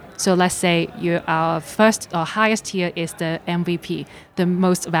you're in. So let's say our first or highest tier is the MVP, the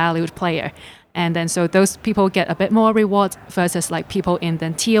most valued player. And then so those people get a bit more reward versus people in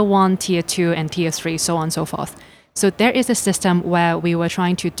the tier 1, tier 2, and tier 3, so on and so forth. So there is a system where we were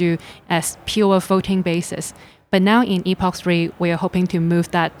trying to do as pure voting basis. But now in Epoch 3, we are hoping to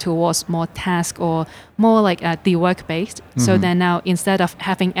move that towards more task or more the work-based. Mm-hmm. So then now, instead of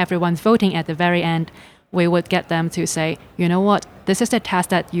having everyone voting at the very end, we would get them to say, you know what, this is the task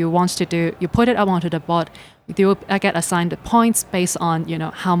that you want to do. You put it up onto the board. You will get assigned the points based on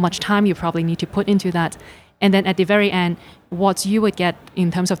how much time you probably need to put into that. And then at the very end, what you would get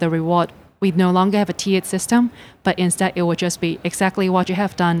in terms of the reward, we no longer have a tiered system, but instead it would just be exactly what you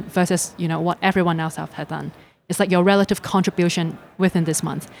have done versus what everyone else have done. It's like your relative contribution within this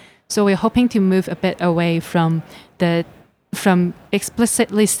month. So we're hoping to move a bit away from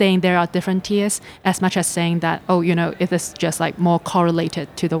explicitly saying there are different tiers, as much as saying that, it is just more correlated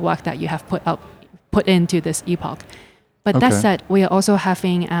to the work that you have put into this epoch. But Okay. That said, we are also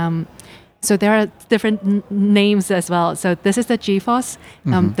having, so there are different names as well. So this is the GeForce.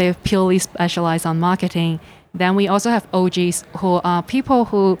 Mm-hmm. They purely specialize on marketing. Then we also have OGs, who are people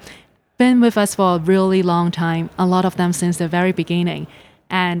who been with us for a really long time, a lot of them since the very beginning.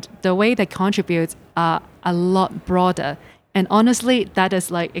 And the way they contribute are a lot broader. And honestly, that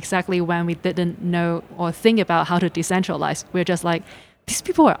is exactly when we didn't know or think about how to decentralize. We're just these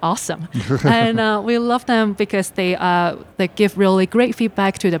people are awesome. And we love them because they give really great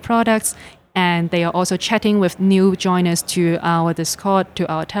feedback to the products. And they are also chatting with new joiners to our Discord, to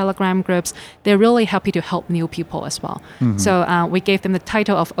our Telegram groups. They're really happy to help new people as well. Mm-hmm. So we gave them the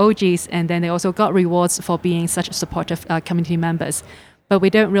title of OGs, and then they also got rewards for being such supportive community members. But we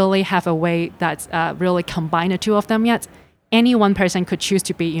don't really have a way that really combine the two of them yet. Any one person could choose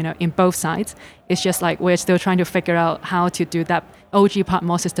to be, in both sides. It's just we're still trying to figure out how to do that OG part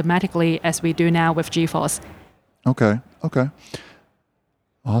more systematically as we do now with GeForce. Okay.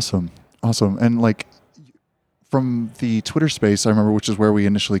 Awesome. And from the Twitter space, I remember, which is where we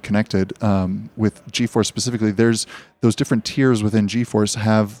initially connected with GeForce specifically, there's those different tiers within GeForce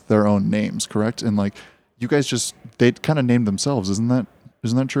have their own names, correct? And you guys they kind of named themselves, isn't that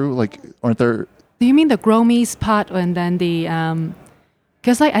true? Aren't there... Do you mean the Gromies part and then the...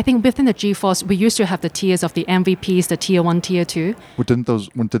 Because I think within the GeForce, we used to have the tiers of the MVPs, the tier 1, tier 2. Didn't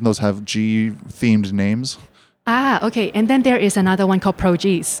those have G-themed names? Okay. And then there is another one called Pro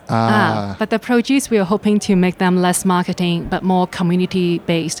Gs. But the Pro Gs, we are hoping to make them less marketing, but more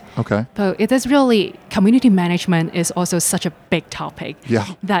community-based. Okay. So it is really, community management is also such a big topic. Yeah.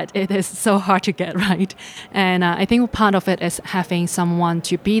 That it is so hard to get right. And I think part of it is having someone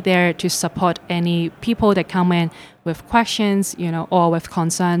to be there to support any people that come in with questions, or with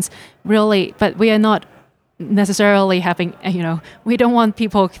concerns. Really, but we are not necessarily having, we don't want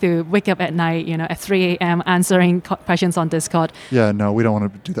people to wake up at night, at 3 a.m. answering questions on Discord. Yeah, no, we don't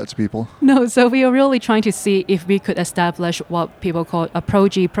want to do that to people. No, so we are really trying to see if we could establish what people call a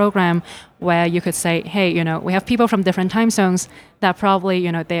Pro-G program, where you could say, hey, we have people from different time zones that probably,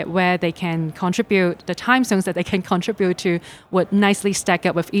 where they can contribute, the time zones that they can contribute to would nicely stack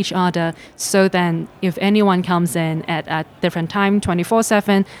up with each other. So then if anyone comes in at a different time,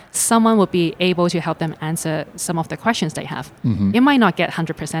 24/7, someone would be able to help them answer some of the questions they have. Mm-hmm. It might not get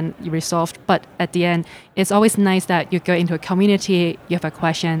 100% resolved, but at the end, it's always nice that you go into a community, you have a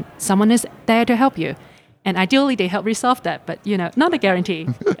question, someone is there to help you. And ideally, they help resolve that, but, not a guarantee.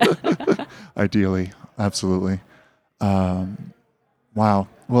 Ideally, absolutely. Wow.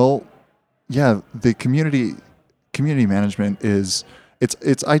 Well, yeah, the community management is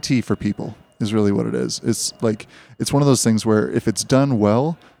it's IT for people is really what it is. It's like it's one of those things where if it's done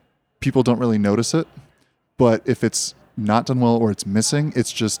well, people don't really notice it, but if it's not done well or it's missing,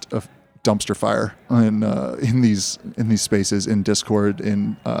 it's just a dumpster fire in these spaces, in Discord,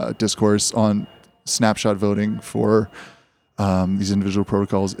 in discourse, on snapshot voting for these individual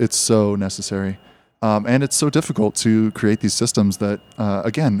protocols. It's so necessary. And it's so difficult to create these systems that,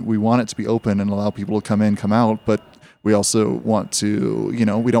 again, we want it to be open and allow people to come in, come out, but we also want to,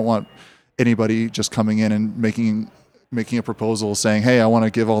 we don't want anybody just coming in and making a proposal saying, hey, I want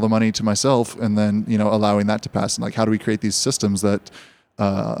to give all the money to myself, and then, allowing that to pass. And like, how do we create these systems that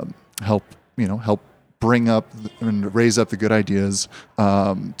help bring up and raise up the good ideas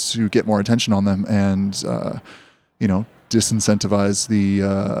to get more attention on them and, disincentivize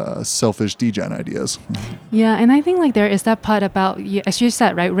the selfish degen ideas. Yeah, and I think like there is that part about, as you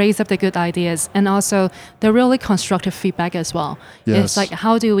said, right, raise up the good ideas and also the really constructive feedback as well. Yes. It's like,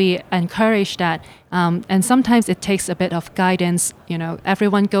 how do we encourage that? And sometimes it takes a bit of guidance.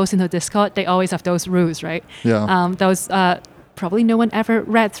 Everyone goes into Discord, they always have those rules, right? Yeah. Those probably no one ever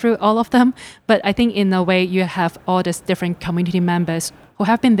read through all of them, but I think in a way you have all these different community members who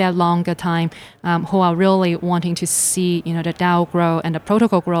have been there longer time, who are really wanting to see the DAO grow and the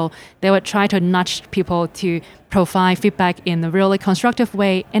protocol grow. They would try to nudge people to provide feedback in a really constructive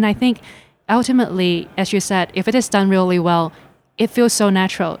way. And I think ultimately, as you said, if it is done really well, it feels so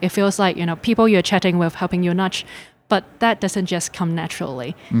natural. It feels like people you're chatting with helping you nudge. But that doesn't just come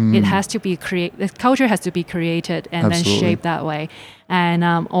naturally. It has to be the culture has to be created and Absolutely. then shaped that way. And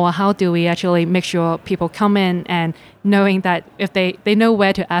or how do we actually make sure people come in and knowing that if they know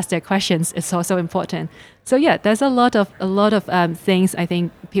where to ask their questions is also important. So yeah, there's a lot of things I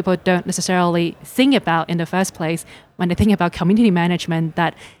think people don't necessarily think about in the first place when they think about community management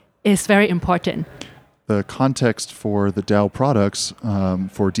that is very important. The context for the DAO products,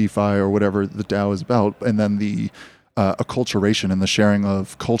 for DeFi or whatever the DAO is about, and then the acculturation and the sharing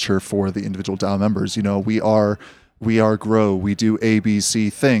of culture for the individual DAO members. We are grow. We do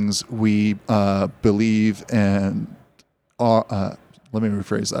ABC things. We believe and are. Let me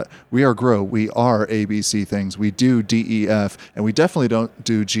rephrase that. We are grow. We are ABC things. We do DEF, and we definitely don't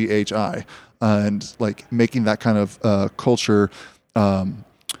do GHI. And like making that kind of culture,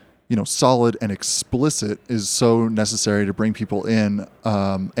 solid and explicit is so necessary to bring people in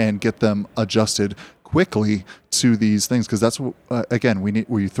and get them adjusted quickly to these things, because that's what, again,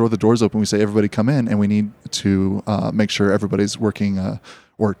 we throw the doors open, we say everybody come in, and we need to make sure everybody's working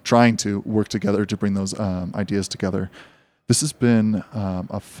or trying to work together to bring those ideas together. This has been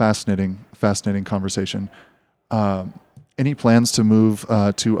a fascinating conversation. Any plans to move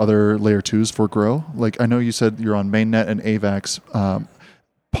to other layer 2s for Grow? Like, I know you said you're on mainnet and AVAX.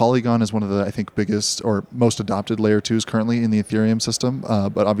 Polygon is one of the, I think, biggest or most adopted layer 2s currently in the Ethereum system.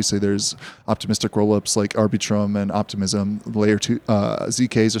 But obviously there's optimistic rollups like Arbitrum and Optimism. Layer 2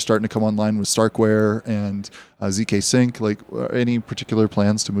 ZKs are starting to come online with Starkware and ZK Sync. Like, any particular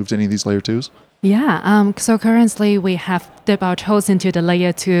plans to move to any of these layer 2s? Yeah, so currently we have dipped our toes into the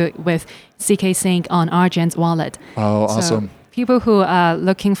layer 2 with ZK Sync on Argent's wallet. Oh, awesome. So people who are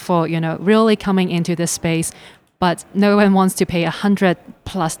looking for, really coming into this space, but no one wants to pay $100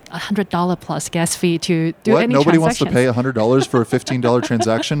 plus gas fee to do any Nobody transactions. wants to pay $100 for a $15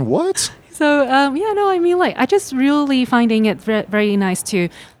 transaction? What? So, I just really finding it very nice to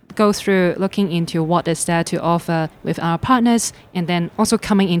go through looking into what is there to offer with our partners, and then also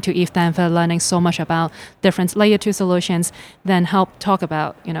coming into ETHDenver, learning so much about different layer 2 solutions, then help talk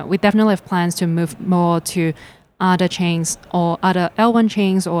about, we definitely have plans to move more to other chains or other L1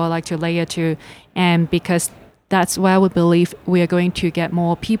 chains or like to layer 2, and because that's where we believe we are going to get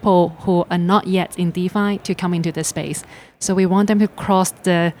more people who are not yet in DeFi to come into this space. So we want them to cross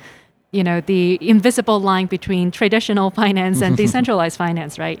the invisible line between traditional finance and decentralized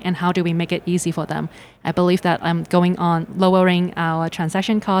finance, right? And how do we make it easy for them? I believe that I'm going on lowering our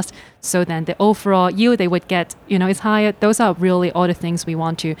transaction cost, so then the overall yield they would get, is higher. Those are really all the things we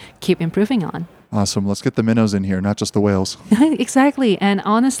want to keep improving on. Awesome. Let's get the minnows in here, not just the whales. Exactly. And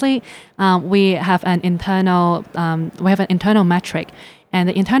honestly, we have an internal metric. And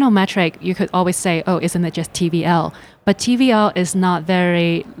the internal metric, you could always say, oh, isn't it just TVL? But TVL is not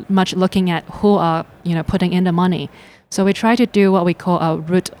very much looking at who are, putting in the money. So we try to do what we call a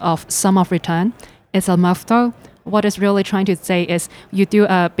root of sum of return. It's a mouthful. What it's really trying to say is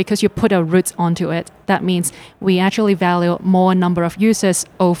because you put a root onto it, that means we actually value more number of users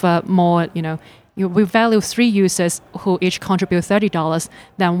over more, we value 3 users who each contribute $30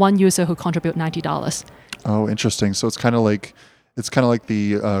 than 1 user who contribute $90. Oh, interesting. So it's kind of like It's kind of like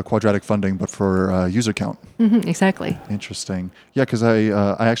the quadratic funding, but for user count. Exactly. Interesting. Yeah, because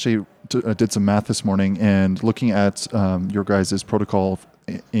I actually did some math this morning, and looking at your guys' protocol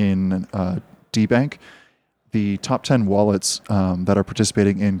in DBank, the top 10 wallets that are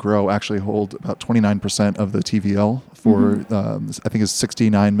participating in Grow actually hold about 29% of the TVL for, I think it's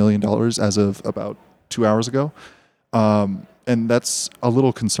 $69 million as of about 2 hours ago. And that's a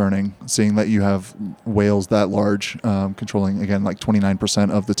little concerning, seeing that you have whales that large controlling, again, like 29%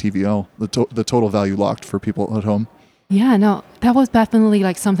 of the TVL, the total value locked for people at home. Yeah, no, that was definitely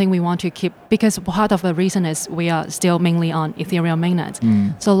like something we want to keep, because part of the reason is we are still mainly on Ethereum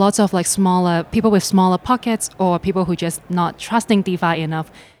mainnet. So lots of like smaller people with smaller pockets, or people who just not trusting DeFi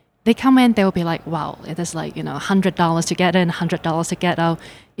enough, they come in, they'll be like, wow, it is like, $100 to get in, $100 to get out.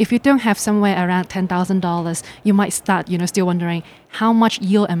 If you don't have somewhere around $10,000, you might start, still wondering, how much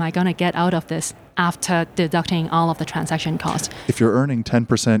yield am I going to get out of this after deducting all of the transaction costs? If you're earning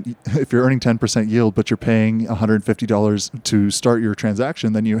 10% yield, but you're paying $150 to start your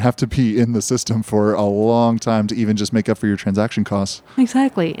transaction, then you have to be in the system for a long time to even just make up for your transaction costs.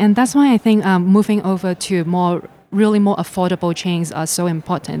 Exactly. And that's why I think moving over to really more affordable chains are so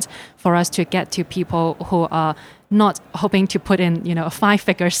important for us to get to people who are not hoping to put in, a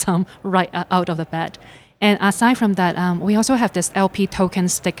 5-figure sum right out of the bat. And aside from that, we also have this LP token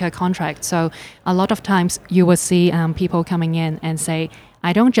sticker contract. So a lot of times you will see people coming in and say,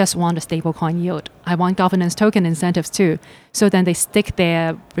 I don't just want a stablecoin yield. I want governance token incentives too. So then they stick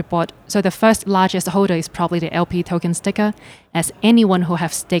their report. So the first largest holder is probably the LP token sticker, as anyone who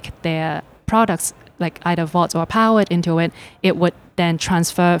have staked their products, like either vaults or powered into it, it would then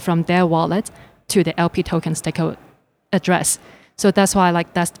transfer from their wallet to the LP token sticker address. So that's why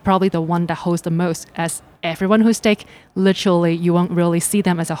that's probably the one that holds the most, as everyone who stake, literally you won't really see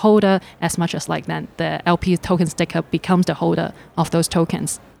them as a holder as much as then the LP token sticker becomes the holder of those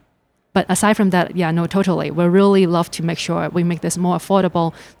tokens. But aside from that, yeah, no, totally. We really love to make sure we make this more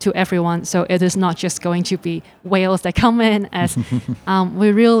affordable to everyone. So it is not just going to be whales that come in, as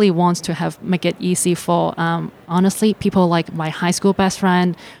we really want to make it easy for, honestly, people like my high school best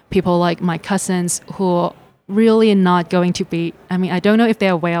friend, people like my cousins who really not going to be, I don't know if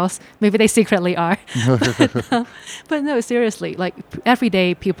they're whales, maybe they secretly are. But no, seriously,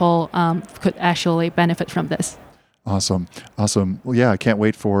 everyday people could actually benefit from this. Awesome. Well, yeah, I can't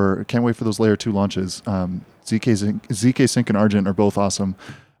wait for those layer 2 launches. ZK Sync and Argent are both awesome.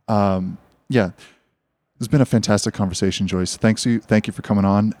 Yeah, it's been a fantastic conversation, Joyce. Thank you for coming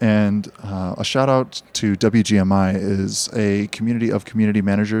on. And a shout out to WGMI, is a community of community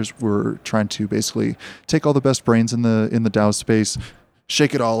managers. We're trying to basically take all the best brains in the DAO space,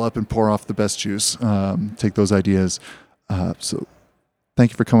 shake it all up, and pour off the best juice. Take those ideas. So thank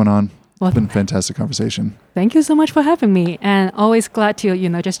you for coming on. It's been a fantastic conversation. Thank you so much for having me, and always glad to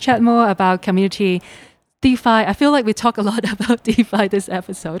just chat more about community DeFi. I feel like we talk a lot about DeFi this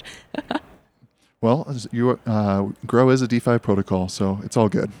episode. Well, Grow is a DeFi protocol, so it's all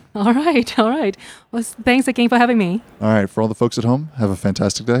good. All right. Well, thanks again for having me. All right, for all the folks at home, have a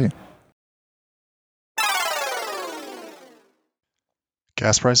fantastic day.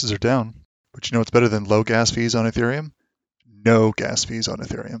 Gas prices are down, but you know what's better than low gas fees on Ethereum? No gas fees on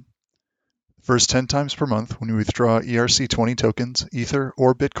Ethereum. First 10 times per month when you withdraw ERC20 tokens, Ether,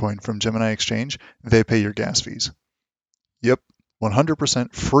 or Bitcoin from Gemini Exchange, they pay your gas fees. Yep,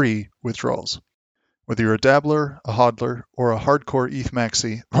 100% free withdrawals. Whether you're a dabbler, a hodler, or a hardcore ETH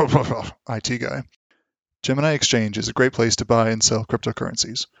maxi IT guy, Gemini Exchange is a great place to buy and sell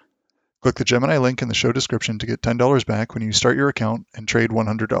cryptocurrencies. Click the Gemini link in the show description to get $10 back when you start your account and trade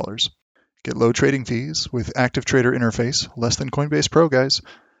 $100. Get low trading fees with active trader interface, less than Coinbase Pro, guys,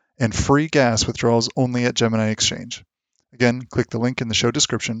 and free gas withdrawals only at Gemini Exchange. Again, click the link in the show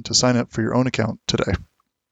description to sign up for your own account today.